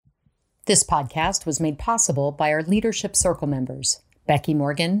This podcast was made possible by our Leadership Circle members, Becky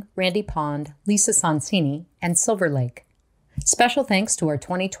Morgan, Randy Pond, Lisa Sonsini, and Silver Lake. Special thanks to our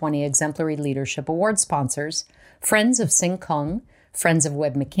 2020 Exemplary Leadership Award sponsors, Friends of Sing Kung, Friends of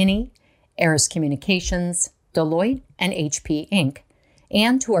Webb McKinney, Eris Communications, Deloitte, and HP Inc.,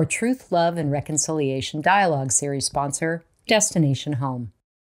 and to our Truth, Love, and Reconciliation Dialogue Series sponsor, Destination Home.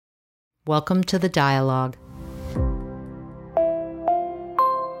 Welcome to the dialogue.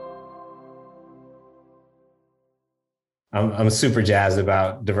 I'm super jazzed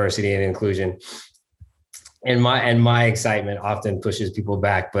about diversity and inclusion, and my excitement often pushes people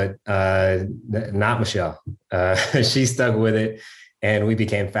back, but not Michelle. She stuck with it, and we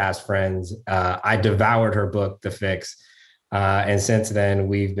became fast friends. I devoured her book, The Fix, and since then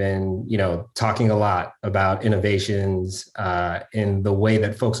we've been, talking a lot about innovations in the way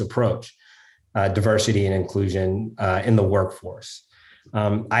that folks approach diversity and inclusion in the workforce.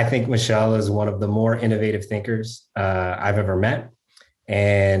 I think Michelle is one of the more innovative thinkers I've ever met.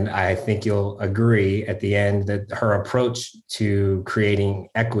 And I think you'll agree at the end that her approach to creating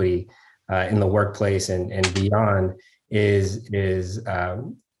equity in the workplace and beyond is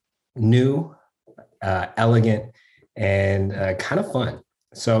new, elegant, and kind of fun.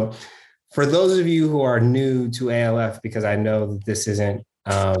 So for those of you who are new to ALF, because I know that this isn't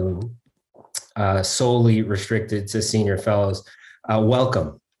solely restricted to senior fellows,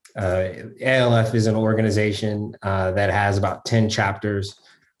 welcome. ALF is an organization that has about 10 chapters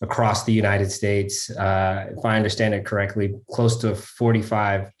across the United States. If I understand it correctly, close to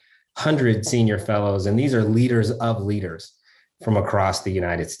 4,500 senior fellows, and these are leaders of leaders from across the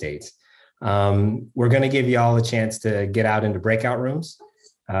United States. We're going to give you all a chance to get out into breakout rooms.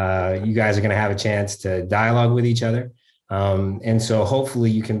 You guys are going to have a chance to dialogue with each other. And so hopefully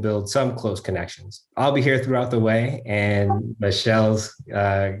you can build some close connections. I'll be here throughout the way, and Michelle's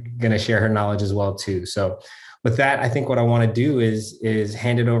going to share her knowledge as well too. So with that, I think what I want to do is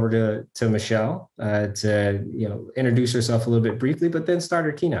hand it over to Michelle to introduce herself a little bit briefly, but then start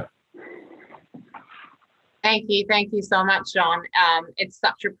her keynote. Thank you so much, John. It's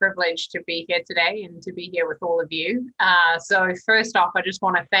such a privilege to be here today and to be here with all of you. So first off, I just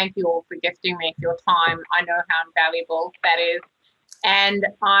want to thank you all for gifting me your time. I know how invaluable that is. And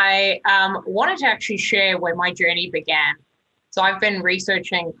I wanted to actually share where my journey began. So I've been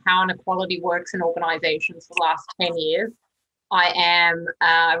researching how inequality works in organizations for the last 10 years. I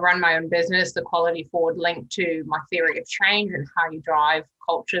run my own business, Equality Forward, linked to my theory of change and how you drive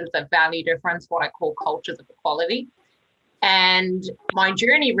cultures that value difference, what I call cultures of equality. And my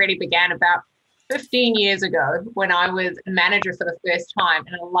journey really began about 15 years ago when I was a manager for the first time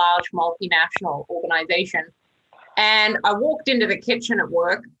in a large multinational organization. And I walked into the kitchen at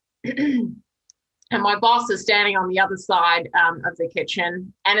work and my boss is standing on the other side of the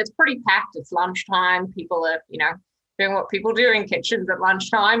kitchen, and it's pretty packed. It's lunchtime. People are, doing what people do in kitchens at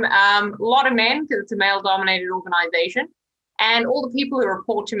lunchtime. A lot of men, because it's a male-dominated organization. And all the people who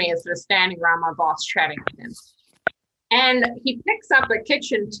report to me are sort of standing around my boss chatting with him. And he picks up a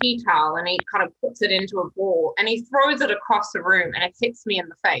kitchen tea towel and he kind of puts it into a ball and he throws it across the room and it hits me in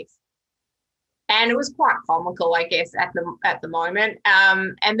the face. And it was quite comical, I guess, at the moment.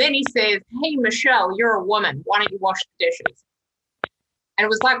 And then he says, "Hey, Michelle, you're a woman. Why don't you wash the dishes?" And it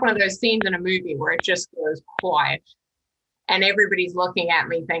was like one of those scenes in a movie where it just goes quiet. And everybody's looking at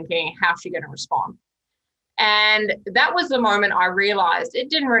me thinking, how's she going to respond? And that was the moment I realized it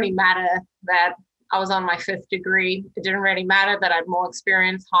didn't really matter that I was on my 5th degree. It didn't really matter that I had more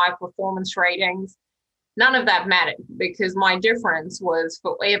experience, high performance ratings. None of that mattered because my difference was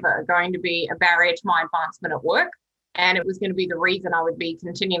forever going to be a barrier to my advancement at work. And it was going to be the reason I would be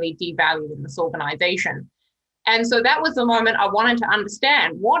continually devalued in this organization. And so that was the moment I wanted to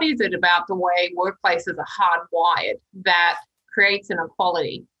understand, what is it about the way workplaces are hardwired that creates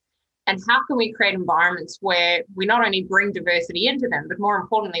inequality? And how can we create environments where we not only bring diversity into them, but more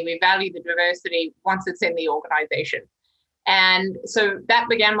importantly, we value the diversity once it's in the organization? And so that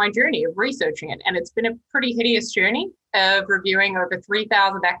began my journey of researching it. And it's been a pretty hideous journey of reviewing over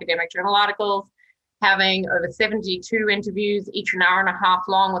 3,000 academic journal articles, having over 72 interviews, each an hour and a half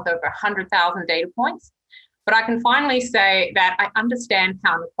long with over 100,000 data points. But I can finally say that I understand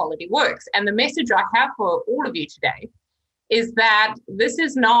how inequality works. And the message I have for all of you today is that this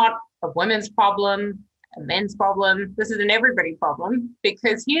is not a women's problem, a men's problem. This is an everybody problem,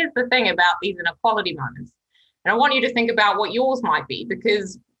 because here's the thing about these inequality moments. And I want you to think about what yours might be,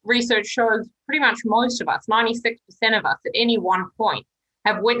 because research shows pretty much most of us, 96% of us at any one point,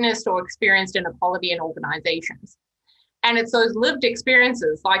 have witnessed or experienced inequality in organizations. And it's those lived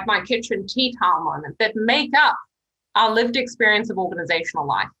experiences, like my kitchen tea towel moment, that make up our lived experience of organizational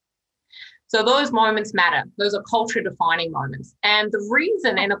life. So those moments matter. Those are culture defining moments. And the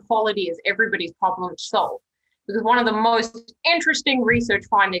reason inequality is everybody's problem to solve, because one of the most interesting research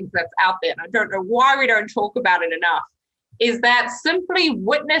findings that's out there, and I don't know why we don't talk about it enough, is that simply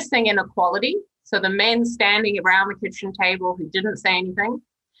witnessing inequality, so the men standing around the kitchen table who didn't say anything,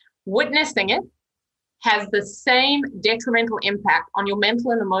 witnessing it has the same detrimental impact on your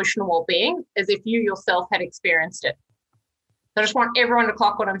mental and emotional well-being as if you yourself had experienced it. So I just want everyone to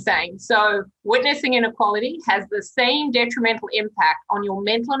clock what I'm saying. So witnessing inequality has the same detrimental impact on your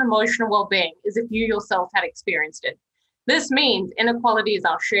mental and emotional well-being as if you yourself had experienced it. This means inequality is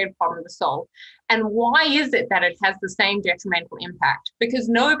our shared problem to solve. And why is it that it has the same detrimental impact? Because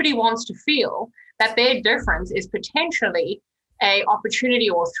nobody wants to feel that their difference is potentially an opportunity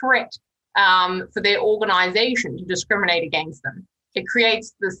or threat for their organization to discriminate against them. It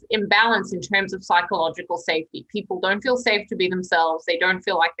creates this imbalance in terms of psychological safety. People don't feel safe to be themselves. They don't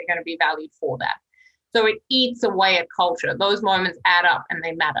feel like they're going to be valued for that. So it eats away at culture. Those moments add up and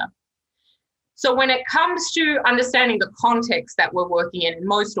they matter. So when it comes to understanding the context that we're working in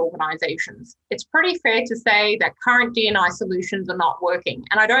most organizations, it's pretty fair to say that current D&I solutions are not working.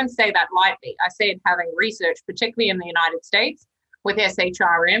 And I don't say that lightly. I say it having research, particularly in the United States. With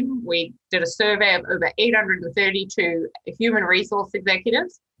SHRM, we did a survey of over 832 human resource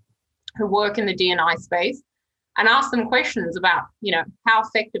executives who work in the D&I space and asked them questions about, how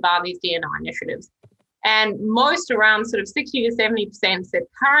effective are these D&I initiatives? And most, around sort of 60 to 70%, said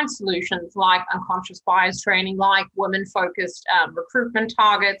current solutions like unconscious bias training, like women-focused recruitment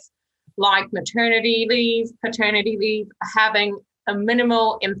targets, like maternity leave, paternity leave, having a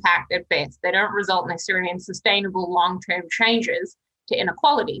minimal impact at best. They don't result necessarily in sustainable long-term changes to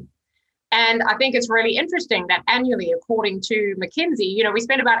inequality. And I think it's really interesting that annually, according to McKinsey, we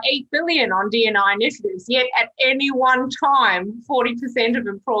spend about $8 billion on D&I initiatives, yet at any one time, 40% of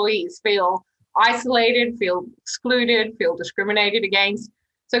employees feel isolated, feel excluded, feel discriminated against.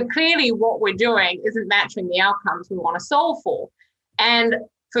 So clearly what we're doing isn't matching the outcomes we want to solve for. And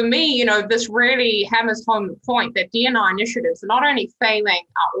for me, this really hammers home the point that D&I initiatives are not only failing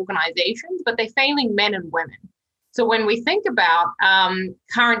our organizations, but they're failing men and women. So when we think about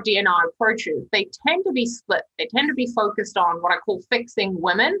current D&I approaches, they tend to be split. They tend to be focused on what I call fixing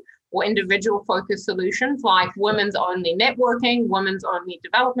women or individual focused solutions like women's only networking, women's only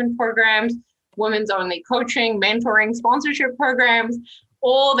development programs, women's only coaching, mentoring, sponsorship programs,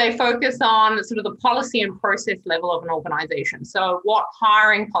 or they focus on sort of the policy and process level of an organization. So what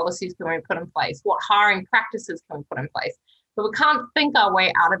hiring policies can we put in place? What hiring practices can we put in place? But we can't think our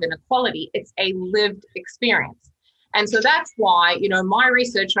way out of inequality. It's a lived experience. And so that's why, my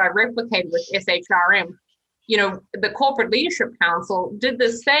research I replicated with SHRM, the Corporate Leadership Council did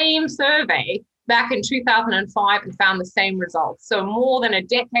the same survey back in 2005 and found the same results. So more than a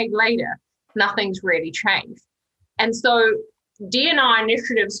decade later, nothing's really changed. And so D&I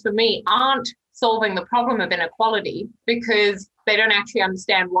initiatives for me aren't solving the problem of inequality because they don't actually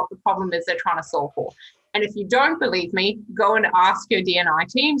understand what the problem is they're trying to solve for. And if you don't believe me, go and ask your D&I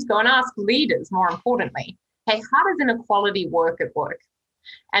teams, go and ask leaders, more importantly, hey, how does inequality work at work?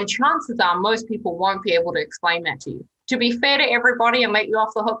 And chances are most people won't be able to explain that to you. To be fair to everybody and let you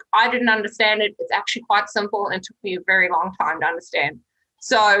off the hook, I didn't understand it. It's actually quite simple and took me a very long time to understand.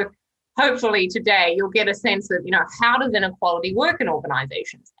 So hopefully today you'll get a sense of, how does inequality work in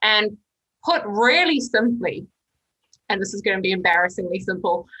organizations? And put really simply, and this is going to be embarrassingly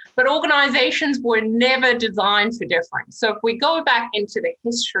simple, but organizations were never designed for difference. So if we go back into the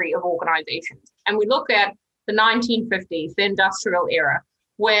history of organizations and we look at the 1950s, the industrial era,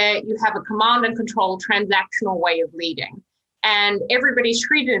 where you have a command and control transactional way of leading, and everybody's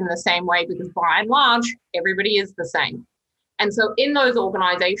treated in the same way because by and large, everybody is the same. And so in those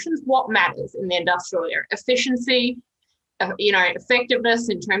organizations, what matters in the industrial era? Efficiency, effectiveness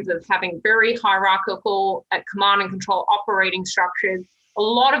in terms of having very hierarchical command and control operating structures. A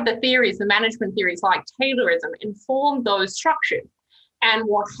lot of the theories, the management theories like Taylorism, informed those structures. And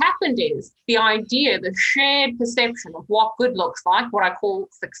what happened is the idea, the shared perception of what good looks like, what I call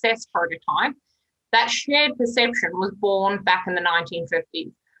success prototype, that shared perception was born back in the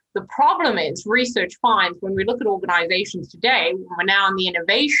 1950s. The problem is research finds when we look at organizations today, when we're now in the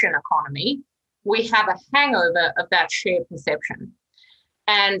innovation economy, we have a hangover of that shared perception.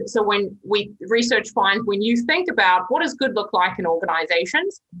 And so when research finds, when you think about what does good look like in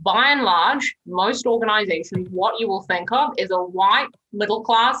organizations, by and large, most organizations, what you will think of is a white,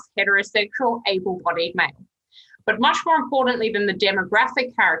 middle-class, heterosexual, able-bodied male. But much more importantly than the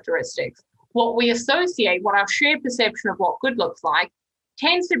demographic characteristics, what we associate, what our shared perception of what good looks like,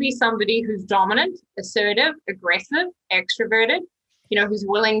 tends to be somebody who's dominant, assertive, aggressive, extroverted, who's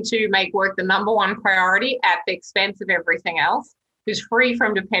willing to make work the number one priority at the expense of everything else, who's free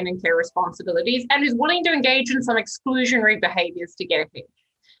from dependent care responsibilities, and who's willing to engage in some exclusionary behaviors to get ahead.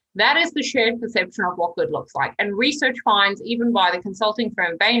 That is the shared perception of what good looks like. And research finds, even by the consulting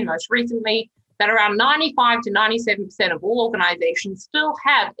firm Bain most recently, that around 95 to 97% of all organizations still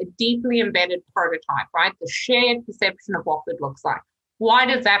have a deeply embedded prototype, right? The shared perception of what good looks like. Why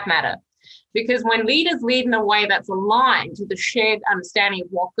does that matter? Because when leaders lead in a way that's aligned to the shared understanding of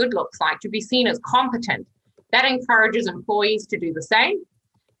what good looks like, to be seen as competent, that encourages employees to do the same.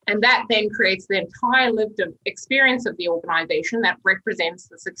 And that then creates the entire lived experience of the organization that represents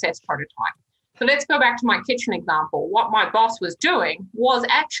the success prototype. So let's go back to my kitchen example. What my boss was doing was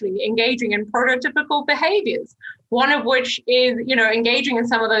actually engaging in prototypical behaviors, one of which is, engaging in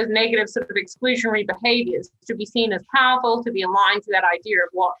some of those negative sort of exclusionary behaviors to be seen as powerful, to be aligned to that idea of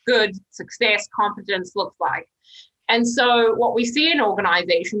what good, success, competence looks like. And so what we see in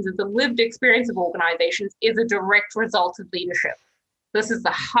organizations is the lived experience of organizations is a direct result of leadership. This is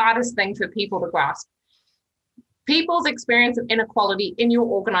the hardest thing for people to grasp. People's experience of inequality in your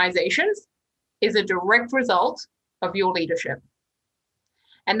organizations is a direct result of your leadership.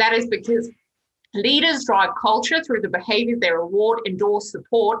 And that is because leaders drive culture through the behavior they reward, endorse,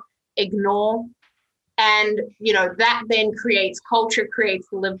 support, ignore. And, that then creates culture, creates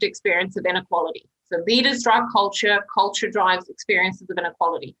the lived experience of inequality. So leaders drive culture, culture drives experiences of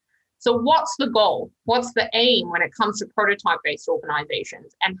inequality. So what's the goal? What's the aim when it comes to prototype-based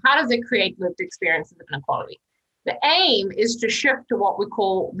organizations? And how does it create lived experiences of inequality? The aim is to shift to what we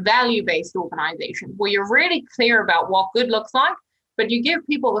call value-based organization, where you're really clear about what good looks like, but you give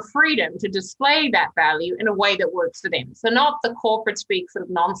people the freedom to display that value in a way that works for them. So not the corporate speak sort of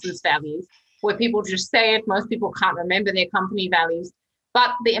nonsense values, where people just say it, most people can't remember their company values,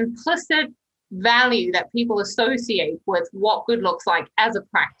 but the implicit value that people associate with what good looks like as a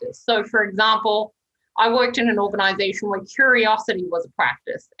practice. So for example, I worked in an organization where curiosity was a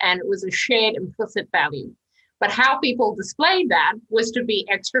practice and it was a shared implicit value. But how people displayed that was to be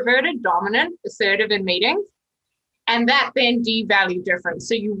extroverted, dominant, assertive in meetings, and that then devalued difference.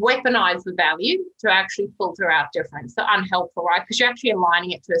 So you weaponize the value to actually filter out difference, the unhelpful, right? Because you're actually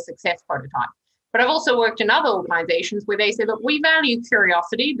aligning it to a success prototype. But I've also worked in other organizations where they say, look, we value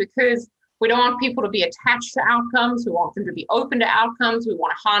curiosity because we don't want people to be attached to outcomes. We want them to be open to outcomes. We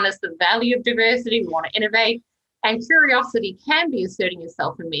want to harness the value of diversity. We want to innovate. And curiosity can be asserting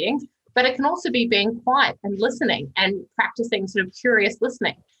yourself in meetings, but it can also be being quiet and listening and practicing sort of curious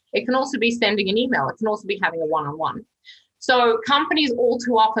listening. It can also be sending an email. It can also be having a one-on-one. So companies all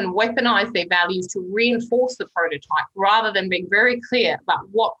too often weaponize their values to reinforce the prototype rather than being very clear about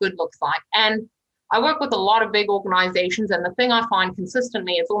what good looks like. And I work with a lot of big organizations, and the thing I find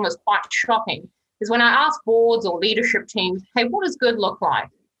consistently, it's almost quite shocking, is when I ask boards or leadership teams, hey, what does good look like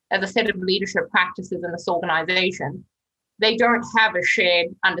as a set of leadership practices in this organization? They don't have a shared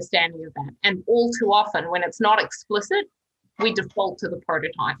understanding of that. And all too often, when it's not explicit, we default to the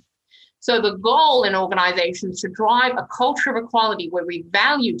prototype. So the goal in organizations to drive a culture of equality where we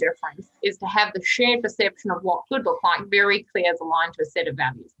value difference is to have the shared perception of what good looks like very clear as aligned to a set of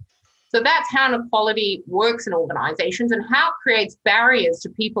values. So that's how inequality works in organizations and how it creates barriers to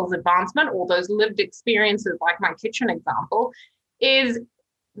people's advancement, or those lived experiences like my kitchen example, is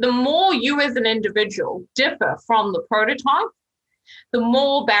the more you as an individual differ from the prototype, the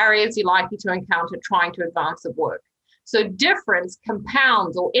more barriers you're likely to encounter trying to advance the work. So difference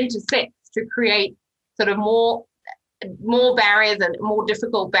compounds or intersects to create sort of more barriers and more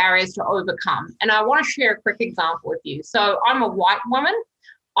difficult barriers to overcome. And I want to share a quick example with you. So I'm a white woman.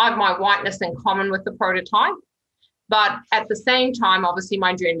 I have my whiteness in common with the prototype, but at the same time, obviously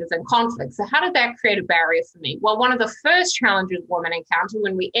my gender's in conflict. So how did that create a barrier for me? Well, one of the first challenges women encounter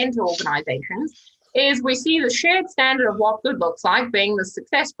when we enter organizations is we see the shared standard of what good looks like being the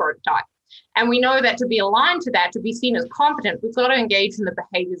success prototype. And we know that to be aligned to that, to be seen as competent, we've got to engage in the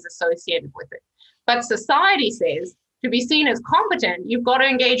behaviors associated with it. But society says to be seen as competent, you've got to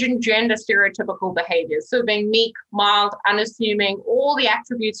engage in gender stereotypical behaviors. So being meek, mild, unassuming, all the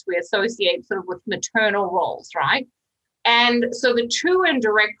attributes we associate sort of with maternal roles, right? And so the two are in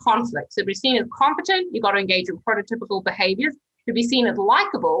direct conflict. So to be seen as competent, you've got to engage in prototypical behaviors. To be seen as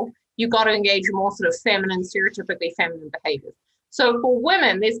likable, you've got to engage in more sort of feminine, stereotypically feminine behaviors. So for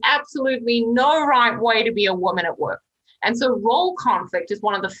women, there's absolutely no right way to be a woman at work. And so role conflict is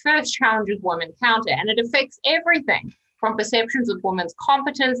one of the first challenges women encounter, and it affects everything from perceptions of women's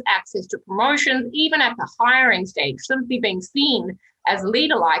competence, access to promotions, even at the hiring stage, simply being seen as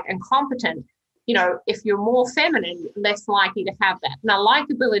leader-like and competent. You know, if you're more feminine, you're less likely to have that. Now,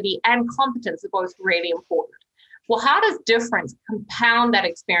 likability and competence are both really important. Well, how does difference compound that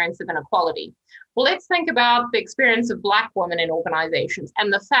experience of inequality? Well, let's think about the experience of Black women in organizations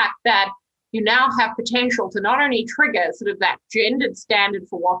and the fact that you now have potential to not only trigger sort of that gendered standard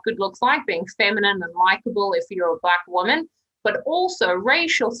for what good looks like, being feminine and likable if you're a Black woman, but also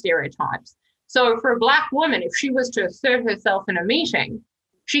racial stereotypes. So for a Black woman, if she was to assert herself in a meeting,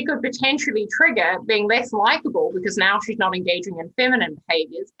 she could potentially trigger being less likable because now she's not engaging in feminine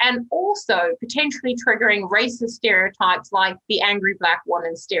behaviors, and also potentially triggering racist stereotypes like the angry Black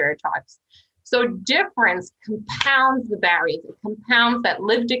woman stereotypes. So difference compounds the barriers. It compounds that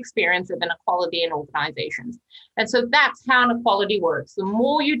lived experience of inequality in organizations. And so that's how inequality works. The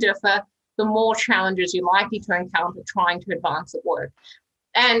more you differ, the more challenges you're likely to encounter trying to advance at work.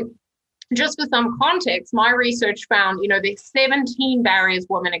 And just for some context, my research found, there's 17 barriers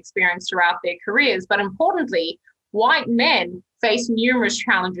women experience throughout their careers, but importantly, white men face numerous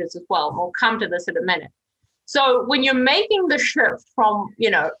challenges as well. We'll come to this in a minute. So when you're making the shift from,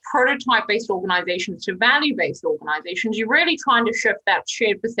 prototype-based organizations to value-based organizations, you're really trying to shift that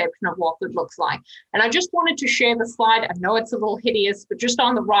shared perception of what good looks like. And I just wanted to share the slide. I know it's a little hideous, but just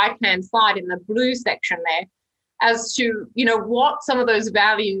on the right-hand side in the blue section there, as to, what some of those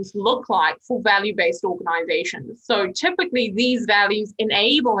values look like for value-based organizations. So typically these values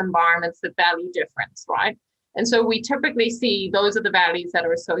enable environments that value difference, right? And so we typically see those are the values that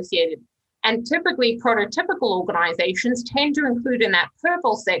are associated. And typically prototypical organizations tend to include in that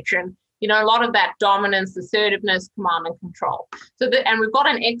purple section, a lot of that dominance, assertiveness, command and control. And we've got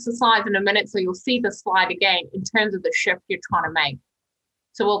an exercise in a minute, so you'll see the slide again in terms of the shift you're trying to make.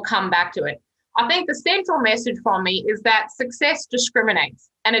 So we'll come back to it. I think the central message from me is that success discriminates,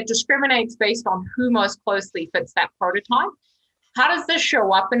 and it discriminates based on who most closely fits that prototype. How does this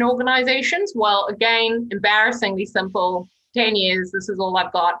show up in organizations? Well, again, embarrassingly simple, 10 years, this is all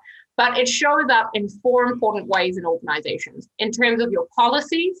I've got. But it shows up in 4 important ways in organizations in terms of your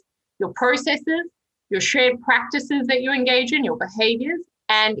policies, your processes, your shared practices that you engage in, your behaviors,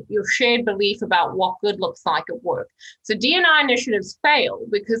 and your shared belief about what good looks like at work. So D&I initiatives fail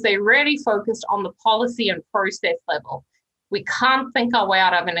because they really focused on the policy and process level. We can't think our way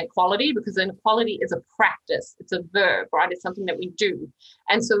out of inequality because inequality is a practice. It's a verb, right? It's something that we do.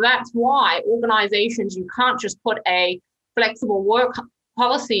 And so that's why organizations, you can't just put a flexible work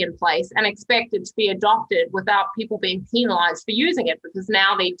policy in place and expect it to be adopted without people being penalized for using it, because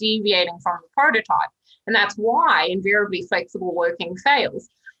now they're deviating from the prototype. And that's why invariably flexible working fails.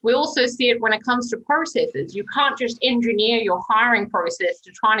 We also see it when it comes to processes. You can't just engineer your hiring process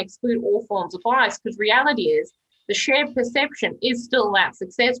to try and exclude all forms of bias, because reality is the shared perception is still that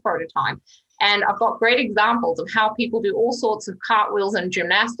success prototype. And I've got great examples of how people do all sorts of cartwheels and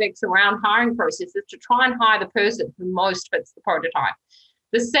gymnastics around hiring processes to try and hire the person who most fits the prototype.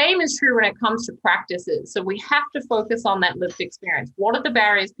 The same is true when it comes to practices. So we have to focus on that lived experience. What are the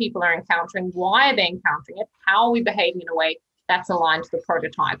barriers people are encountering? Why are they encountering it? How are we behaving in a way that's aligned to the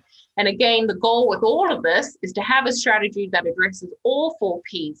prototype? And again, the goal with all of this is to have a strategy that addresses all 4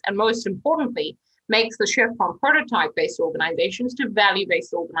 Ps, and most importantly, makes the shift from prototype-based organizations to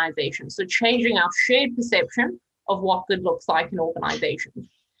value-based organizations. So changing our shared perception of what good looks like in organizations.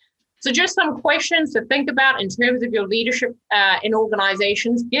 So just some questions to think about in terms of your leadership in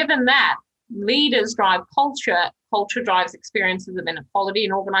organizations. Given that leaders drive culture, culture drives experiences of inequality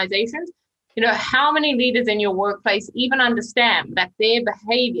in organizations, how many leaders in your workplace even understand that their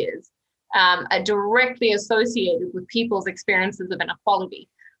behaviors are directly associated with people's experiences of inequality?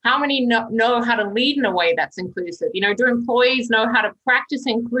 How many know how to lead in a way that's inclusive? Do employees know how to practice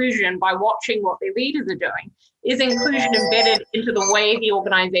inclusion by watching what their leaders are doing? Is inclusion embedded into the way the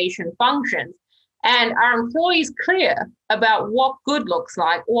organization functions? And are employees clear about what good looks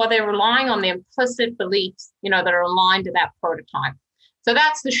like, or are they relying on the implicit beliefs, that are aligned to that prototype? So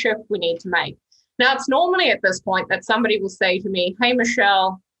that's the shift we need to make. Now, it's normally at this point that somebody will say to me, hey,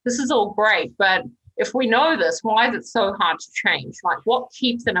 Michelle, this is all great, but if we know this, why is it so hard to change? Like, what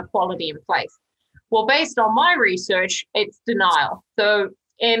keeps inequality in place? Well, based on my research, it's denial. So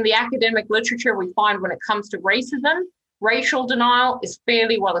in the academic literature, we find when it comes to racism, racial denial is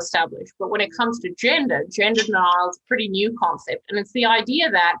fairly well established. But when it comes to gender denial is a pretty new concept. And it's the idea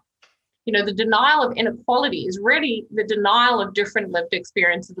that, the denial of inequality is really the denial of different lived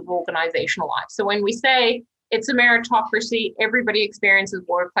experiences of organizational life. So when we say it's a meritocracy, everybody experiences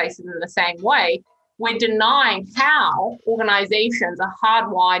workplaces in the same way, we're denying how organizations are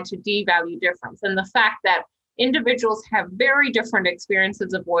hardwired to devalue difference, and the fact that individuals have very different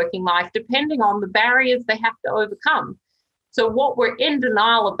experiences of working life depending on the barriers they have to overcome. So what we're in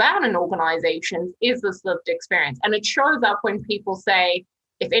denial about in organizations is this lived experience. And it shows up when people say,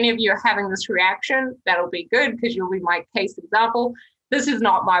 If any of you are having this reaction, that'll be good because you'll be my case example. This is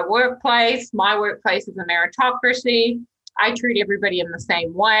not my workplace. My workplace is a meritocracy. I treat everybody in the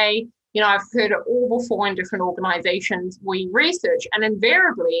same way. I've heard it all before in different organizations we research, and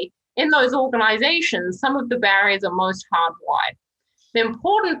invariably in those organizations, some of the barriers are most hardwired. The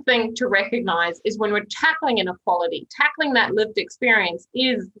important thing to recognize is when we're tackling inequality, tackling that lived experience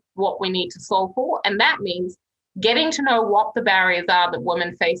is what we need to solve for. And that means getting to know what the barriers are that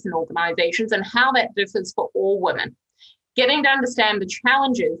women face in organizations and how that differs for all women. Getting to understand the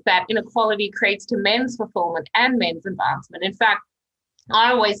challenges that inequality creates to men's fulfillment and men's advancement. In fact,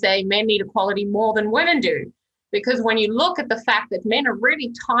 I always say men need equality more than women do, because when you look at the fact that men are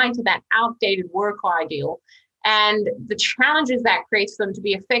really tied to that outdated work ideal and the challenges that creates for them to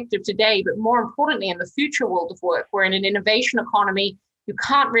be effective today, but more importantly, in the future world of work, we're in an innovation economy, you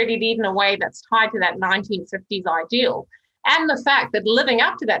can't really lead in a way that's tied to that 1950s ideal. And the fact that living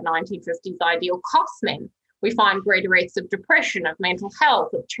up to that 1950s ideal costs men. We find greater rates of depression, of mental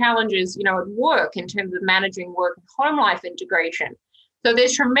health, of challenges, at work in terms of managing work and home life integration. So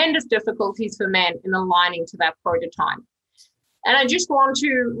there's tremendous difficulties for men in aligning to that prototype. And I just want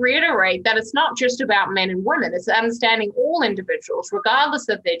to reiterate that it's not just about men and women, it's understanding all individuals, regardless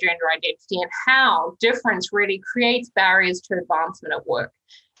of their gender identity, and how difference really creates barriers to advancement at work.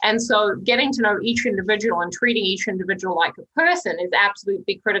 And so getting to know each individual and treating each individual like a person is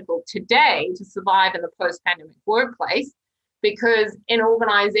absolutely critical today to survive in the post-pandemic workplace, because in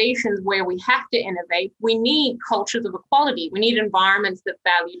organizations where we have to innovate, we need cultures of equality. We need environments that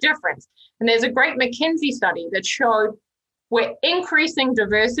value difference. And there's a great McKinsey study that showed we're increasing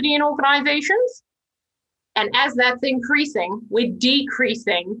diversity in organizations. And as that's increasing, we're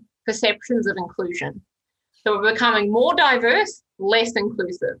decreasing perceptions of inclusion. So we're becoming more diverse, less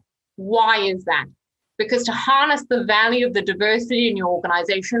inclusive. Why is that? Because to harness the value of the diversity in your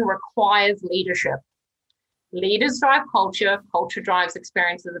organization requires leadership. Leaders drive culture, culture drives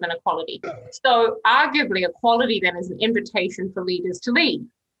experiences of inequality. So arguably, equality then is an invitation for leaders to lead.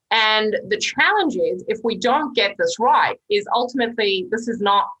 And the challenge is, if we don't get this right, is ultimately this is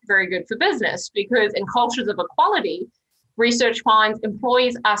not very good for business, because in cultures of equality, research finds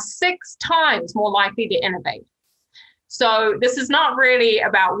employees are 6 times more likely to innovate. So this is not really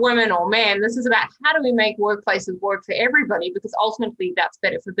about women or men. This is about how do we make workplaces work for everybody, because ultimately that's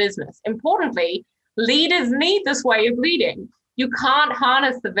better for business. Importantly, leaders need this way of leading. You can't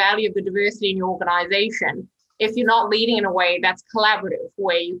harness the value of the diversity in your organization if you're not leading in a way that's collaborative,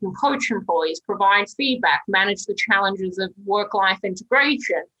 where you can coach employees, provide feedback, manage the challenges of work-life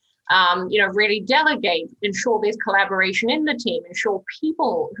integration, really delegate, ensure there's collaboration in the team, ensure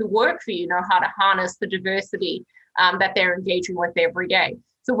people who work for you know how to harness the diversity that they're engaging with every day.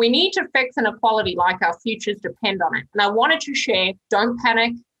 So we need to fix inequality like our futures depend on it. And I wanted to share, don't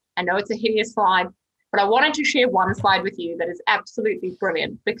panic, I know it's a hideous slide, but I wanted to share one slide with you that is absolutely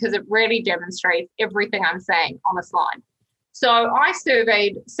brilliant because it really demonstrates everything I'm saying on a slide. So I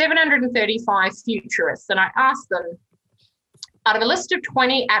surveyed 735 futurists and I asked them, out of a list of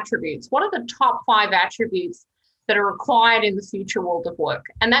 20 attributes, what are the top 5 attributes that are required in the future world of work?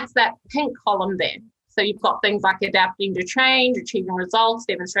 And that's that pink column there. So you've got things like adapting to change, achieving results,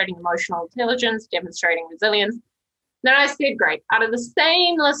 demonstrating emotional intelligence, demonstrating resilience. Then I said, great, out of the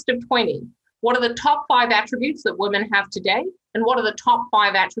same list of 20, what are the top 5 attributes that women have today? And what are the top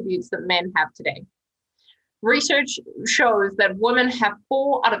 5 attributes that men have today? Research shows that women have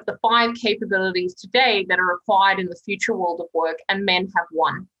 4 out of the 5 capabilities today that are required in the future world of work, and men have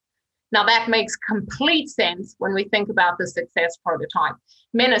 1. Now, that makes complete sense when we think about the success prototype.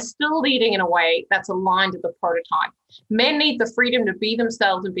 Men are still leading in a way that's aligned to the prototype. Men need the freedom to be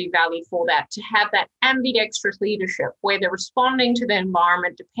themselves and be valued for that, to have that ambidextrous leadership where they're responding to the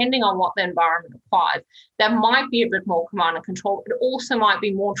environment depending on what the environment requires. That might be a bit more command and control. It also might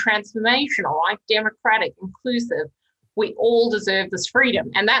be more transformational, right? Democratic, inclusive. We all deserve this freedom.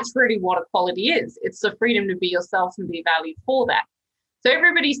 And that's really what equality is. It's the freedom to be yourself and be valued for that. So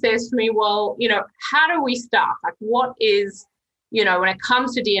everybody says to me, well, how do we start? Like, what is, when it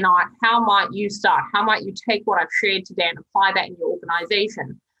comes to D&I, how might you start? How might you take what I've shared today and apply that in your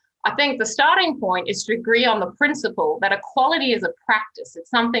organization? I think the starting point is to agree on the principle that equality is a practice. It's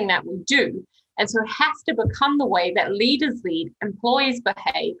something that we do. And so it has to become the way that leaders lead, employees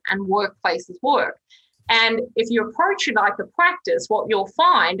behave, and workplaces work. And if you approach it like a practice, what you'll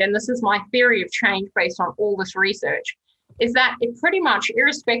find, and this is my theory of change based on all this research, is that it pretty much,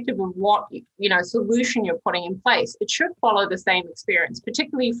 irrespective of what solution you're putting in place, it should follow the same experience,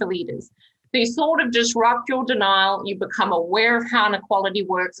 particularly for leaders. So you sort of disrupt your denial. You become aware of how inequality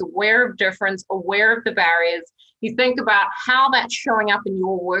works, aware of difference, aware of the barriers. You think about how that's showing up in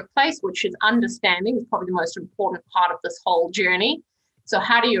your workplace, which is understanding is probably the most important part of this whole journey. So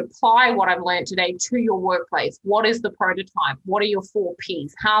how do you apply what I've learned today to your workplace? What is the prototype? What are your 4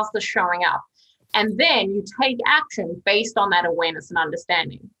 Ps? How's this showing up? And then you take action based on that awareness and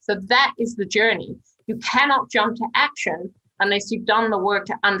understanding. So that is the journey. You cannot jump to action unless you've done the work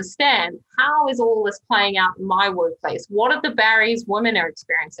to understand how is all this playing out in my workplace? What are the barriers women are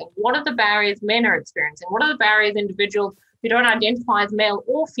experiencing? What are the barriers men are experiencing? What are the barriers individuals who don't identify as male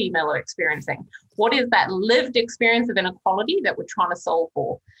or female are experiencing? What is that lived experience of inequality that we're trying to solve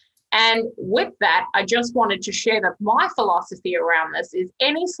for? And with that, I just wanted to share that my philosophy around this is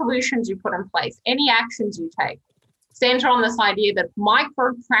any solutions you put in place, any actions you take, center on this idea that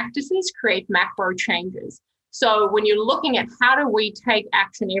micro practices create macro changes. So when you're looking at how do we take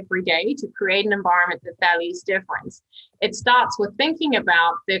action every day to create an environment that values difference, it starts with thinking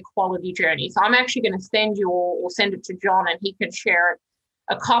about the equality journey. So I'm actually going to send you or send it to John and he can share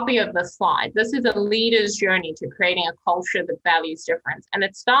a copy of the slide. This is a leader's journey to creating a culture that values difference. And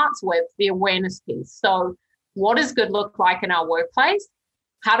it starts with the awareness piece. So what does good look like in our workplace?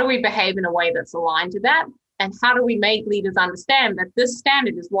 How do we behave in a way that's aligned to that? And how do we make leaders understand that this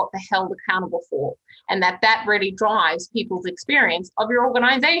standard is what they're held accountable for, and that really drives people's experience of your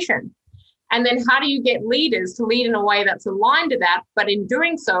organization? And then how do you get leaders to lead in a way that's aligned to that, but in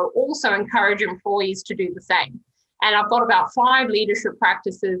doing so, also encourage employees to do the same? And I've got about 5 leadership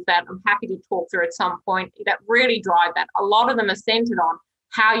practices that I'm happy to talk through at some point that really drive that. A lot of them are centered on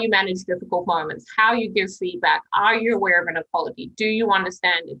how you manage difficult moments, how you give feedback. Are you aware of inequality? Do you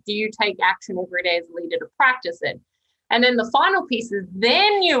understand it? Do you take action every day as a leader to practice it? And then the final piece is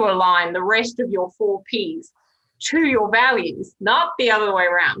then you align the rest of your 4 Ps to your values, not the other way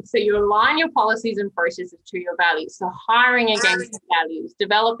around. So you align your policies and processes to your values. So hiring against the values,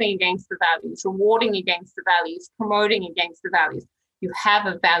 developing against the values, rewarding against the values, promoting against the values. You have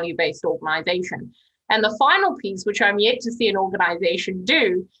a value-based organization. And the final piece, which I'm yet to see an organization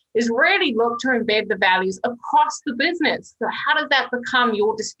do, is really look to embed the values across the business. So how does that become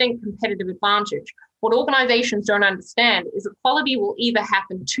your distinct competitive advantage? What organizations don't understand is equality will either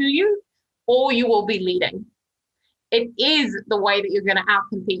happen to you or you will be leading. It is the way that you're going to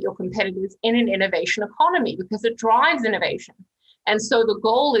outcompete your competitors in an innovation economy because it drives innovation. And so the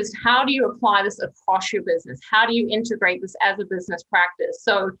goal is how do you apply this across your business? How do you integrate this as a business practice?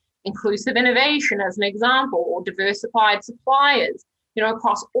 So inclusive innovation as an example, or diversified suppliers,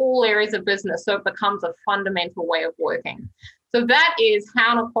 across all areas of business. So it becomes a fundamental way of working. So that is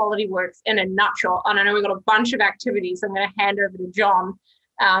how inequality works in a nutshell. And I know we've got a bunch of activities. So I'm going to hand over to John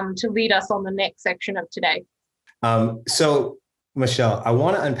to lead us on the next section of today. So Michelle, I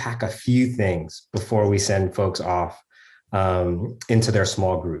want to unpack a few things before we send folks off into their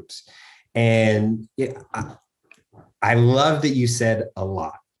small groups. And I love that you said a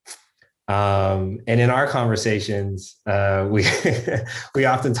lot. And in our conversations, we we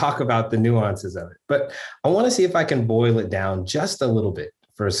often talk about the nuances of it, but I want to see if I can boil it down just a little bit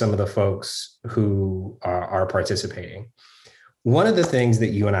for some of the folks who are participating. One of the things that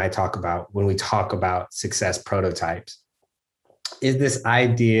you and I talk about when we talk about success prototypes is this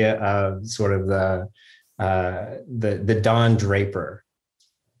idea of sort of the Don Draper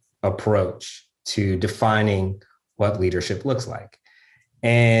approach to defining what leadership looks like.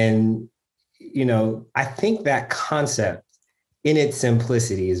 And I think that concept in its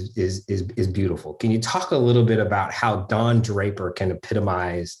simplicity is beautiful. Can you talk a little bit about how Don Draper can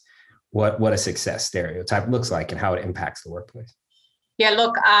epitomize what a success stereotype looks like and how it impacts the workplace? Yeah,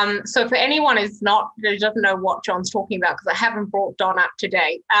 look, so for anyone who doesn't know what John's talking about, because I haven't brought Don up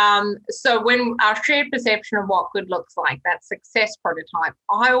today. So when our shared perception of what good looks like, that success prototype,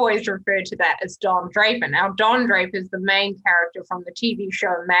 I always refer to that as Don Draper. Now, Don Draper is the main character from the TV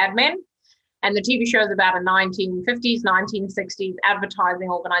show Mad Men. And the TV show is about a 1950s, 1960s advertising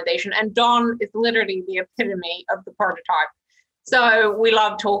organization. And Don is literally the epitome of the prototype. So we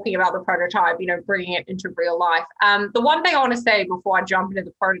love talking about the prototype, bringing it into real life. The one thing I want to say before I jump into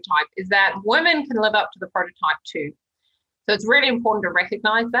the prototype is that women can live up to the prototype too. So it's really important to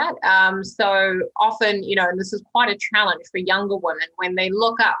recognize that. So often, and this is quite a challenge for younger women when they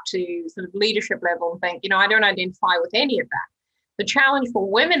look up to sort of leadership level and think, I don't identify with any of that. The challenge for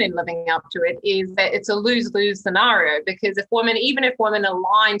women in living up to it is that it's a lose-lose scenario, because even if women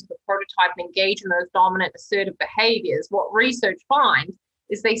align to the prototype and engage in those dominant assertive behaviors, what research finds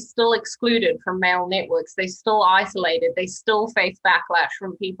is they still excluded from male networks, they still isolated, they still face backlash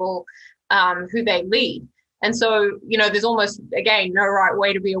from people who they lead. And so, there's almost, again, no right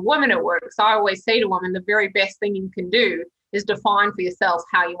way to be a woman at work. So I always say to women, the very best thing you can do is define for yourself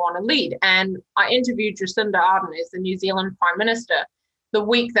how you want to lead. And I interviewed Jacinda Ardern as the New Zealand Prime Minister the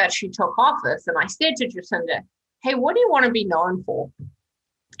week that she took office. And I said to Jacinda, hey, what do you want to be known for?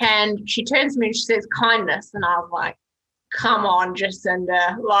 And she turns to me and she says, kindness. And I was like, come on,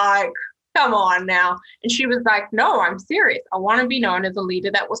 Jacinda, come on now. And she was like, no, I'm serious. I want to be known as a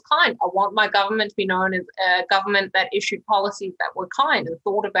leader that was kind. I want my government to be known as a government that issued policies that were kind and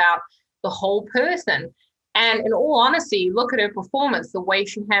thought about the whole person. And in all honesty, look at her performance, the way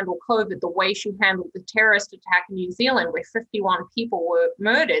she handled COVID, the way she handled the terrorist attack in New Zealand, where 51 people were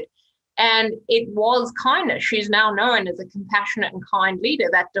murdered. And it was kindness. She's now known as a compassionate and kind leader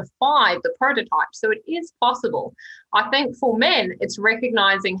that defied the prototype. So it is possible. I think for men, it's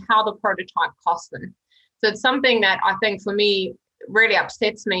recognizing how the prototype costs them. So it's something that I think for me really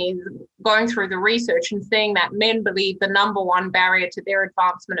upsets me, is going through the research and seeing that men believe the number one barrier to their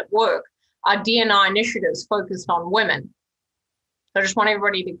advancement at work are D&I initiatives focused on women. So I just want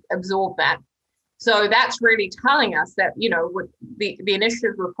everybody to absorb that. So that's really telling us that, with the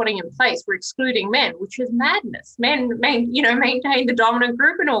initiatives we're putting in place, we're excluding men, which is madness. Men, maintain the dominant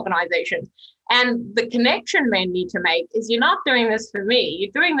group in organizations. And the connection men need to make is, you're not doing this for me,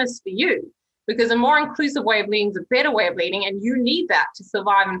 you're doing this for you. Because a more inclusive way of leading is a better way of leading, and you need that to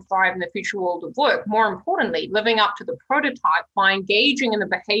survive and thrive in the future world of work. More importantly, living up to the prototype by engaging in the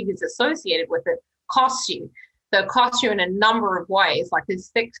behaviors associated with it costs you. So it costs you in a number of ways. Like, there's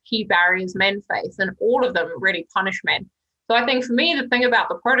 6 key barriers men face, and all of them really punish men. So I think for me, the thing about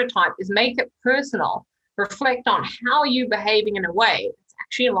the prototype is make it personal, reflect on how you're behaving in a way that's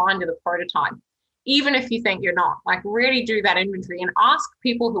actually aligned to the prototype. Even if you think you're not, really do that inventory and ask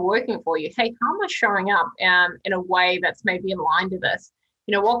people who are working for you, hey, how am I showing up in a way that's maybe aligned to this?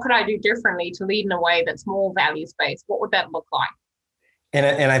 What could I do differently to lead in a way that's more values-based? What would that look like?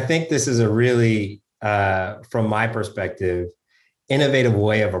 And I think this is a really, from my perspective, innovative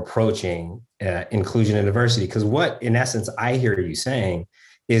way of approaching inclusion and diversity. Because what, in essence, I hear you saying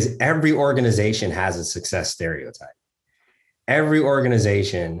is every organization has a success stereotype. Every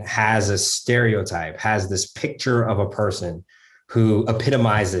organization has a stereotype, has this picture of a person who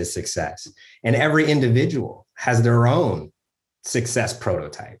epitomizes success. And every individual has their own success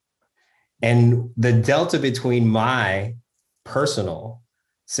prototype. And the delta between my personal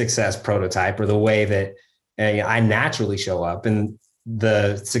success prototype, or the way that I naturally show up, and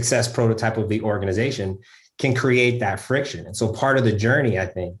the success prototype of the organization, can create that friction. And so part of the journey, I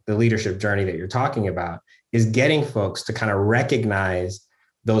think, the leadership journey that you're talking about, is getting folks to kind of recognize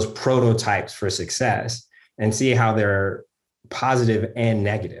those prototypes for success and see how they're positive and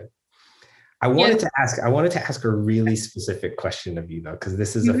negative. I wanted to ask a really specific question of you, though, because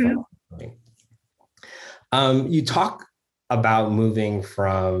this is a fun thing. You talk about moving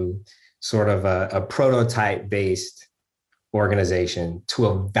from sort of a prototype-based organization to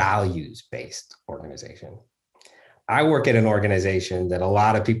a values-based organization. I work at an organization that a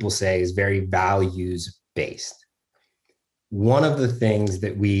lot of people say is very values-based. One of the things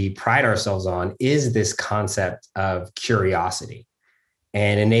that we pride ourselves on is this concept of curiosity,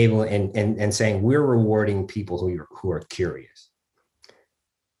 and enabling and saying we're rewarding people who are curious.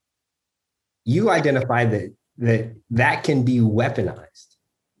 You identified that can be weaponized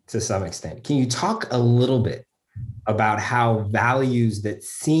to some extent. Can you talk a little bit about how values that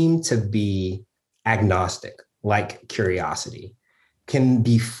seem to be agnostic, like curiosity, can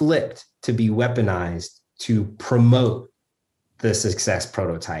be flipped to be weaponized to promote the success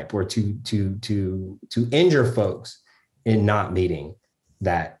prototype, or to injure folks in not meeting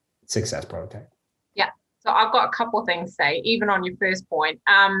that success prototype? Yeah. So I've got a couple of things to say, even on your first point,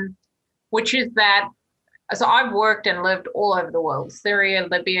 which is that, so I've worked and lived all over the world: Syria,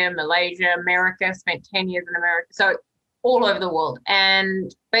 Libya, Malaysia, America, spent 10 years in America. So all over the world.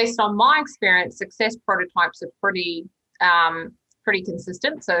 And based on my experience, success prototypes are pretty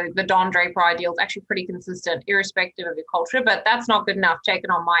consistent. So the Don Draper ideal is actually pretty consistent, irrespective of your culture, but that's not good enough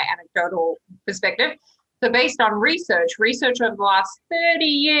taken on my anecdotal perspective. So based on research over the last 30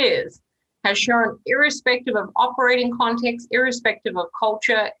 years has shown, irrespective of operating context, irrespective of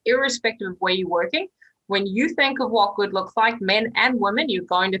culture, irrespective of where you're working, when you think of what good looks like, men and women, you're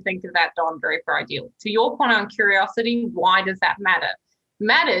going to think of that Don Draper ideal. To your point on curiosity, why does that matter? It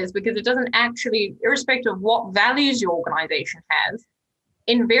matters because it doesn't actually, irrespective of what values your organization has,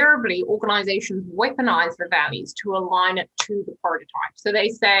 invariably organizations weaponize the values to align it to the prototype. So they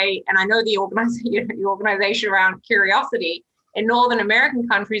say, and I know the organization around curiosity in Northern American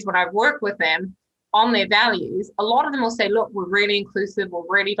countries, when I've worked with them, on their values, a lot of them will say, look, we're really inclusive, we're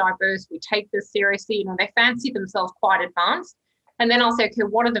really diverse, we take this seriously. You know, they fancy themselves quite advanced. And then I'll say, okay,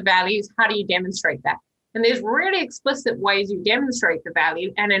 what are the values? How do you demonstrate that? And there's really explicit ways you demonstrate the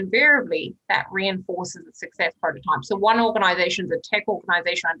value, and invariably that reinforces the success prototype. So one organization is a tech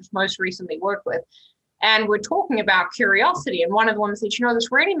organization I just most recently worked with, and we're talking about curiosity. And one of the women said, you know,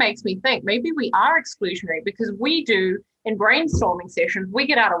 this really makes me think maybe we are exclusionary, because we do in brainstorming sessions, we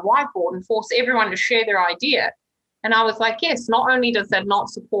get out a whiteboard and force everyone to share their idea. And I was like, yes, not only does that not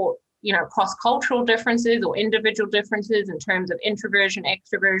support, you know, cross-cultural differences or individual differences in terms of introversion,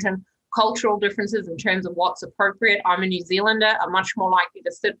 extroversion, cultural differences in terms of what's appropriate. I'm a New Zealander. I'm much more likely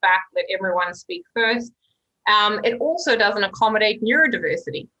to sit back, let everyone speak first. It also doesn't accommodate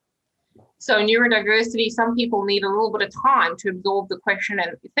neurodiversity. So neurodiversity, some people need a little bit of time to absorb the question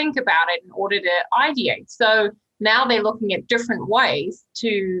and think about it in order to ideate. So now they're looking at different ways to,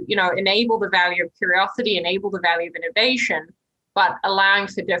 you know, enable the value of curiosity, enable the value of innovation, but allowing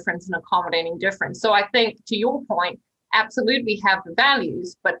for difference and accommodating difference. So I think, to your point, absolutely have the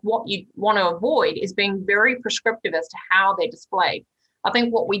values, but what you want to avoid is being very prescriptive as to how they're displayed. I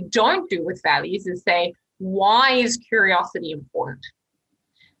think what we don't do with values is say, why is curiosity important?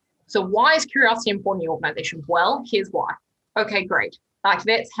 So why is curiosity important in your organization? Well, here's why. Okay, great. Like,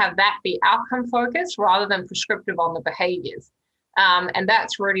 let's have that be outcome focused rather than prescriptive on the behaviors. And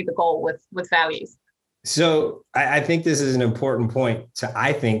that's really the goal with values. So I think this is an important point to,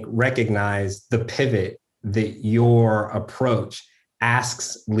 I think, recognize the pivot that your approach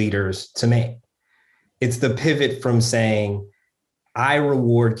asks leaders to make. It's the pivot from saying, I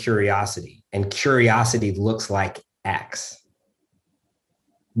reward curiosity, and curiosity looks like X.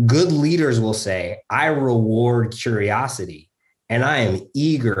 Good leaders will say, I reward curiosity, and I am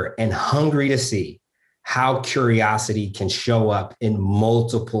eager and hungry to see how curiosity can show up in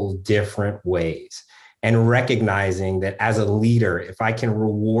multiple different ways. And recognizing that as a leader, if I can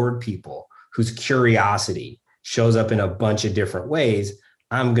reward people whose curiosity shows up in a bunch of different ways,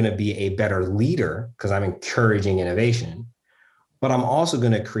 I'm going to be a better leader because I'm encouraging innovation. But I'm also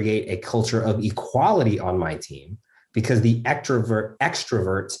going to create a culture of equality on my team, because the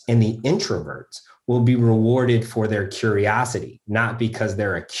extroverts and the introverts will be rewarded for their curiosity, not because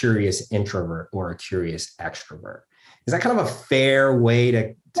they're a curious introvert or a curious extrovert. Is that kind of a fair way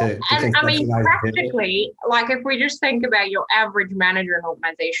to and I mean, practically, like if we just think about your average manager in an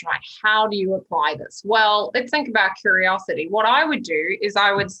organization, like how do you apply this? Well, let's think about curiosity. What I would do is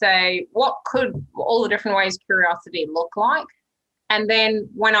I would say, what could all the different ways curiosity look like? And then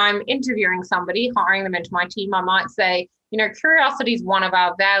when I'm interviewing somebody, hiring them into my team, I might say, you know, curiosity is one of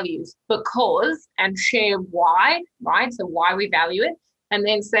our values because, and share why, right? So why we value it. And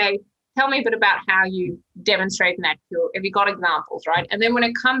then say, tell me a bit about how you demonstrate that. Have you got examples, right? And then when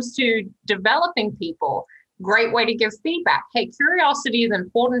it comes to developing people, great way to give feedback. Hey, curiosity is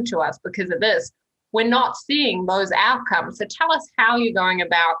important to us because of this. We're not seeing those outcomes. So tell us how you're going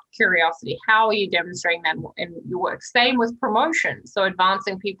about curiosity. How are you demonstrating that in your work? Same with promotion. So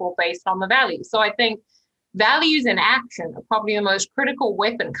advancing people based on the values. So I think values in action are probably the most critical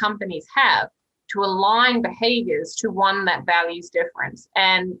weapon companies have to align behaviors to one that values difference.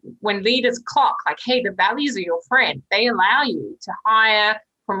 And when leaders clock, like, hey, the values are your friend, they allow you to hire,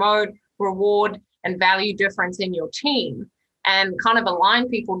 promote, reward, and value difference in your team, and kind of align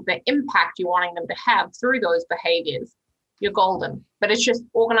people to the impact you're wanting them to have through those behaviors, you're golden. But it's just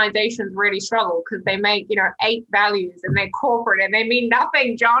organizations really struggle because they make, 8 values and they're corporate and they mean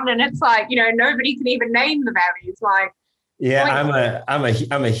nothing, John. And it's like, nobody can even name the values. Like, yeah, I'm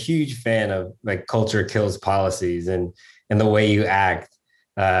a huge fan of like culture kills policies, and the way you act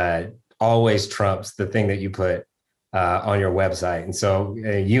always trumps the thing that you put on your website. And so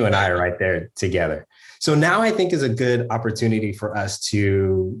you and I are right there together. So now I think is a good opportunity for us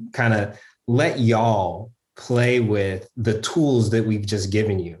to kind of let y'all play with the tools that we've just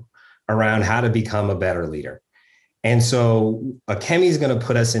given you around how to become a better leader. And so Kemi's going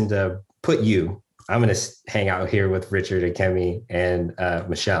to put you. I'm going to hang out here with Richard, Kemi, and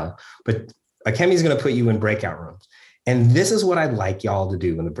Michelle, but Kemi's going to put you in breakout rooms. And this is what I'd like y'all to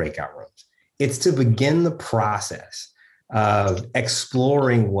do in the breakout rooms. It's to begin the process of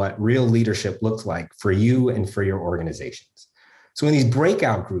exploring what real leadership looks like for you and for your organizations. So in these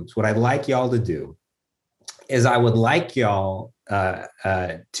breakout groups, what I'd like y'all to do is I would like y'all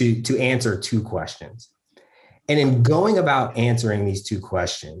to answer 2 questions. And in going about answering these 2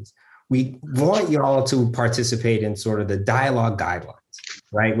 questions, we want you all to participate in sort of the dialogue guidelines,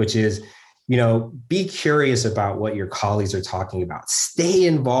 right? Which is, be curious about what your colleagues are talking about. Stay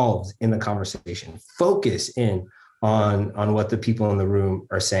involved in the conversation. Focus in on what the people in the room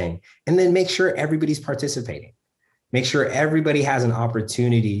are saying. And then make sure everybody's participating. Make sure everybody has an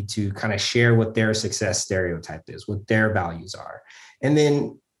opportunity to kind of share what their success stereotype is, what their values are. And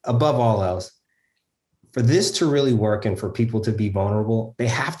then above all else, for this to really work and for people to be vulnerable, they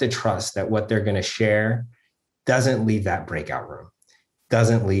have to trust that what they're going to share doesn't leave that breakout room,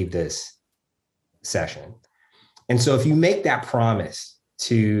 doesn't leave this session. And so if you make that promise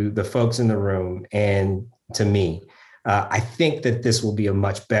to the folks in the room and to me, I think that this will be a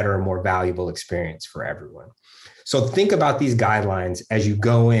much better and more valuable experience for everyone. So think about these guidelines as you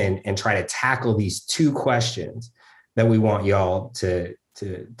go in and try to tackle these two questions that we want y'all to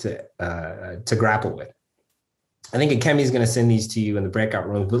grapple with. I think Kemi is going to send these to you in the breakout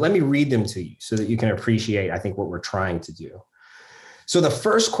rooms, but let me read them to you so that you can appreciate, I think, what we're trying to do. So the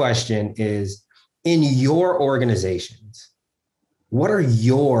first question is, in your organizations, what are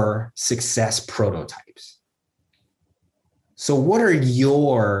your success prototypes? So what are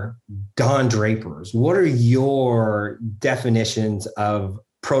your Don Drapers? What are your definitions of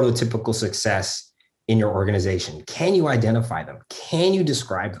prototypical success in your organization? Can you identify them? Can you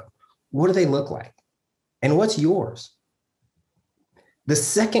describe them? What do they look like? And what's yours? The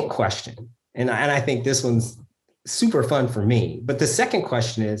second question, and I think this one's super fun for me, but the second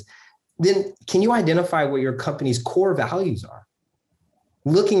question is, then can you identify what your company's core values are?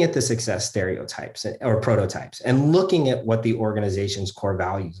 Looking at the success stereotypes or prototypes and looking at what the organization's core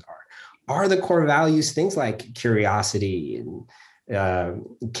values are. Are the core values things like curiosity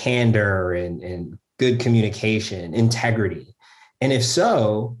and candor and good communication, integrity? And if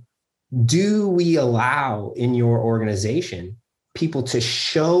so, do we allow in your organization people to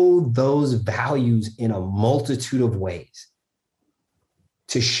show those values in a multitude of ways?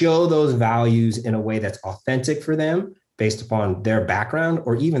 To show those values in a way that's authentic for them based upon their background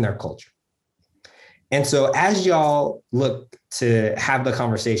or even their culture. And so as y'all look to have the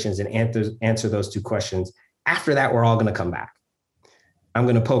conversations and answer those two questions, after that, we're all going to come back. I'm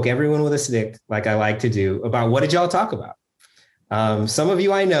going to poke everyone with a stick, like I like to do, about what did y'all talk about? Some of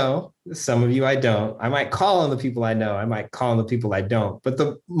you I know, some of you I don't. I might call on the people I know. I might call on the people I don't. But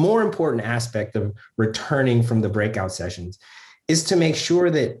the more important aspect of returning from the breakout sessions is to make sure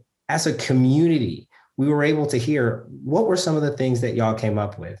that as a community, we were able to hear what were some of the things that y'all came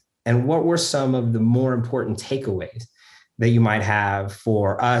up with and what were some of the more important takeaways that you might have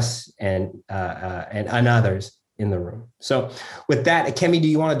for us and others in the room. So with that, Kemi, do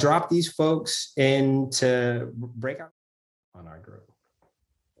you want to drop these folks into breakout on our group?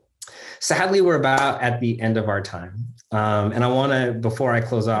 Sadly, we're about at the end of our time. And I want to, before I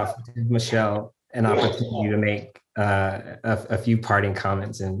close off, give Michelle an opportunity to make a few parting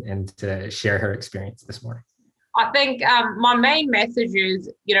comments and to share her experience this morning. I think my main message is,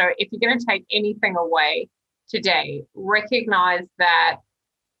 if you're going to take anything away today, recognize that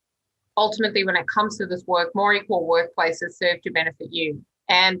ultimately when it comes to this work, more equal workplaces serve to benefit you.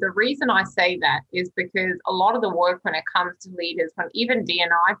 And the reason I say that is because a lot of the work when it comes to leaders, when even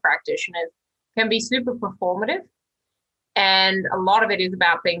D&I practitioners, can be super performative. And a lot of it is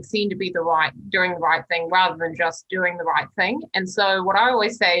about being seen to be doing the right thing rather than just doing the right thing. And so what I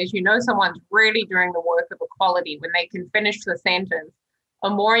always say is, someone's really doing the work of equality when they can finish the sentence, a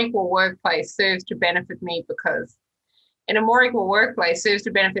more equal workplace serves to benefit me because. And a more equal workplace serves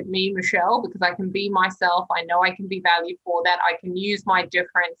to benefit me, Michelle, because I can be myself. I know I can be valued for that. I can use my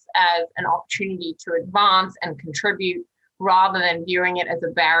difference as an opportunity to advance and contribute rather than viewing it as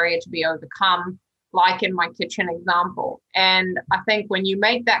a barrier to be overcome, like in my kitchen example. And I think when you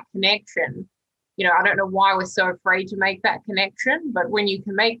make that connection, I don't know why we're so afraid to make that connection, but when you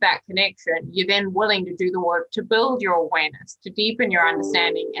can make that connection, you're then willing to do the work to build your awareness, to deepen your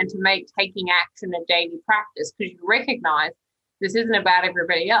understanding, and to make taking action a daily practice, because you recognize this isn't about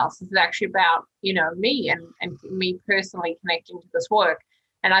everybody else. This is actually about, me and me personally connecting to this work.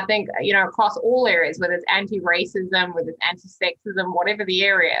 And I think, across all areas, whether it's anti-racism, whether it's anti-sexism, whatever the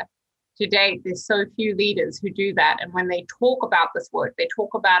area, to date, there's so few leaders who do that. And when they talk about this work, they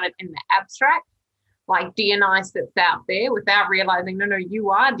talk about it in the abstract, like D&I sits out there without realizing, no,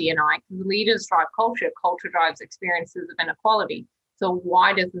 you are D&I, because leaders drive culture. Culture drives experiences of inequality. So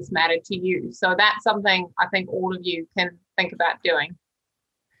why does this matter to you? So that's something I think all of you can think about doing.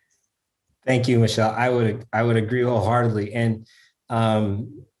 Thank you, Michelle. I would agree wholeheartedly. And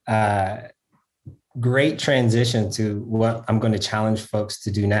great transition to what I'm going to challenge folks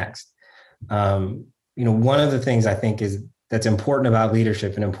to do next. One of the things I think that's important about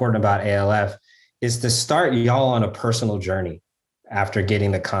leadership and important about ALF is to start y'all on a personal journey after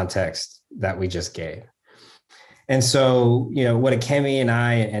getting the context that we just gave. And so, what Akemi and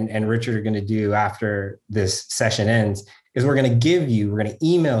I and Richard are going to do after this session ends is we're going to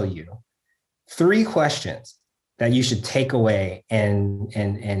email you 3 questions that you should take away and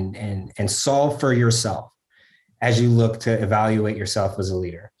solve for yourself as you look to evaluate yourself as a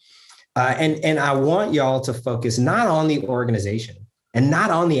leader. And I want y'all to focus not on the organization and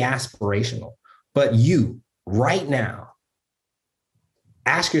not on the aspirational, but you right now.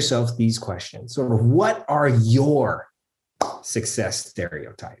 Ask yourself these questions. Sort of, what are your success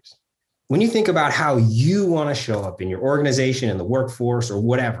stereotypes? When you think about how you want to show up in your organization, in the workforce, or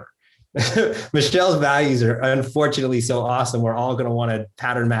whatever, Michelle's values are unfortunately so awesome. We're all going to want to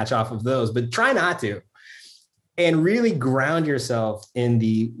pattern match off of those, but try not to. And really ground yourself in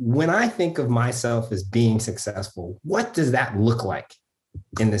when I think of myself as being successful, what does that look like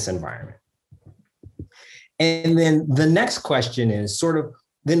in this environment? And then the next question is sort of,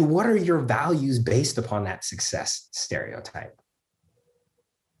 then what are your values based upon that success stereotype?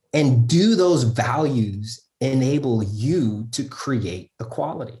 And do those values enable you to create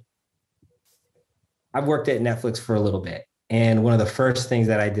equality? I've worked at Netflix for a little bit. And one of the first things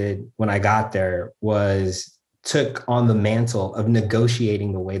that I did when I got there was took on the mantle of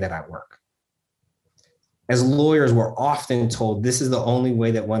negotiating the way that I work. As lawyers, we're often told this is the only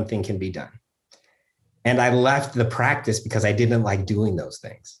way that one thing can be done. And I left the practice because I didn't like doing those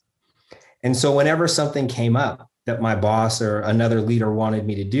things. And so whenever something came up that my boss or another leader wanted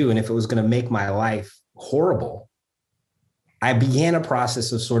me to do, and if it was going to make my life horrible, I began a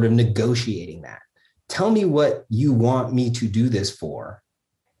process of sort of negotiating that. Tell me what you want me to do this for.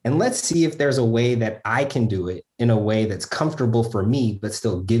 And let's see if there's a way that I can do it in a way that's comfortable for me, but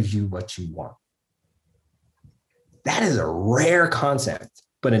still gives you what you want. That is a rare concept,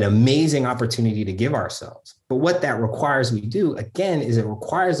 but an amazing opportunity to give ourselves. But what that requires we do, again, is it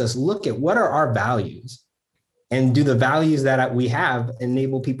requires us look at what are our values and do the values that we have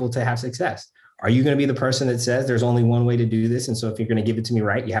enable people to have success? Are you going to be the person that says there's only one way to do this? And so if you're going to give it to me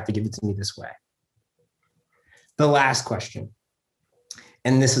right, you have to give it to me this way. The last question,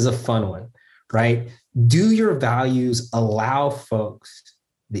 and this is a fun one, right? Do your values allow folks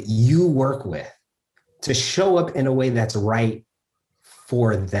that you work with to show up in a way that's right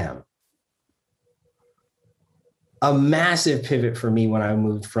for them? A massive pivot for me when I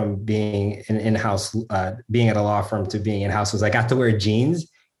moved from being an in-house, being at a law firm to being in-house was I got to wear jeans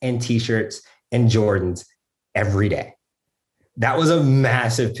and t-shirts and Jordans every day. That was a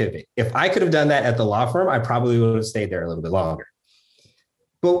massive pivot. If I could have done that at the law firm, I probably would have stayed there a little bit longer.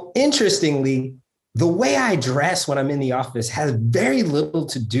 But interestingly, the way I dress when I'm in the office has very little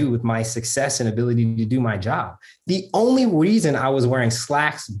to do with my success and ability to do my job. The only reason I was wearing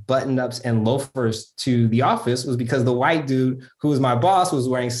slacks, button-ups, and loafers to the office was because the white dude who was my boss was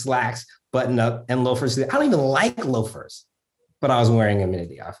wearing slacks, button-up, and loafers. I don't even like loafers, but I was wearing them into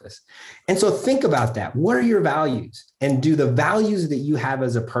the office. And so think about that. What are your values? And do the values that you have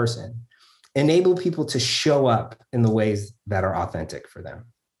as a person enable people to show up in the ways that are authentic for them?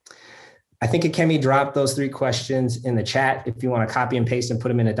 I think Akemi dropped those 3 questions in the chat. If you want to copy and paste and put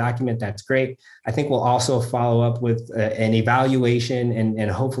them in a document, that's great. I think we'll also follow up with an evaluation, and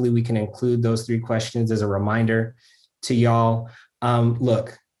hopefully we can include those 3 questions as a reminder to y'all.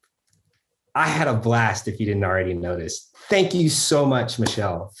 Look, I had a blast if you didn't already notice. Thank you so much,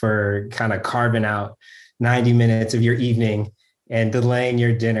 Michelle, for kind of carving out 90 minutes of your evening and delaying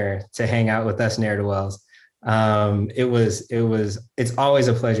your dinner to hang out with us ne'er-do-wells. It's always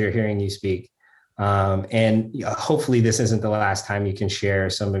a pleasure hearing you speak. And hopefully this isn't the last time you can share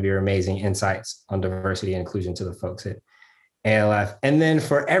some of your amazing insights on diversity and inclusion to the folks at ALF. And then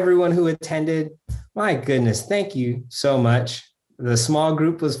for everyone who attended, my goodness, thank you so much. The small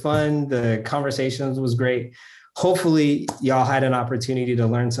group was fun. The conversations was great. Hopefully y'all had an opportunity to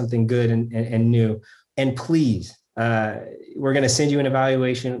learn something good and new. And please, we're going to send you an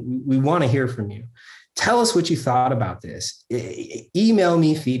evaluation. We want to hear from you. Tell us what you thought about this. Email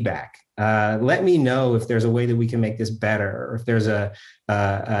me feedback. Let me know if there's a way that we can make this better, or if there's an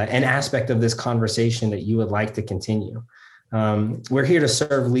aspect of this conversation that you would like to continue. We're here to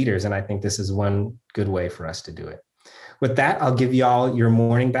serve leaders, and I think this is one good way for us to do it. With that, I'll give you all your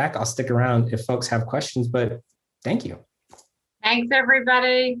morning back. I'll stick around if folks have questions, but thank you. Thanks,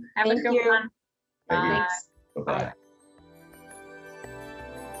 everybody. Have a good one. Bye. Bye-bye.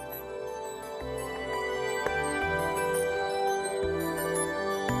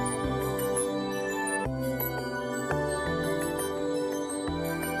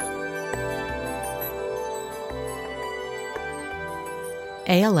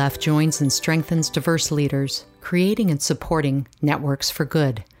 ALF joins and strengthens diverse leaders, creating and supporting networks for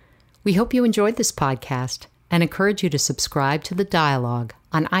good. We hope you enjoyed this podcast and encourage you to subscribe to The Dialogue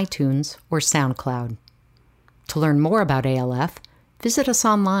on iTunes or SoundCloud. To learn more about ALF, visit us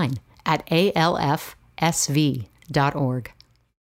online at alfsv.org.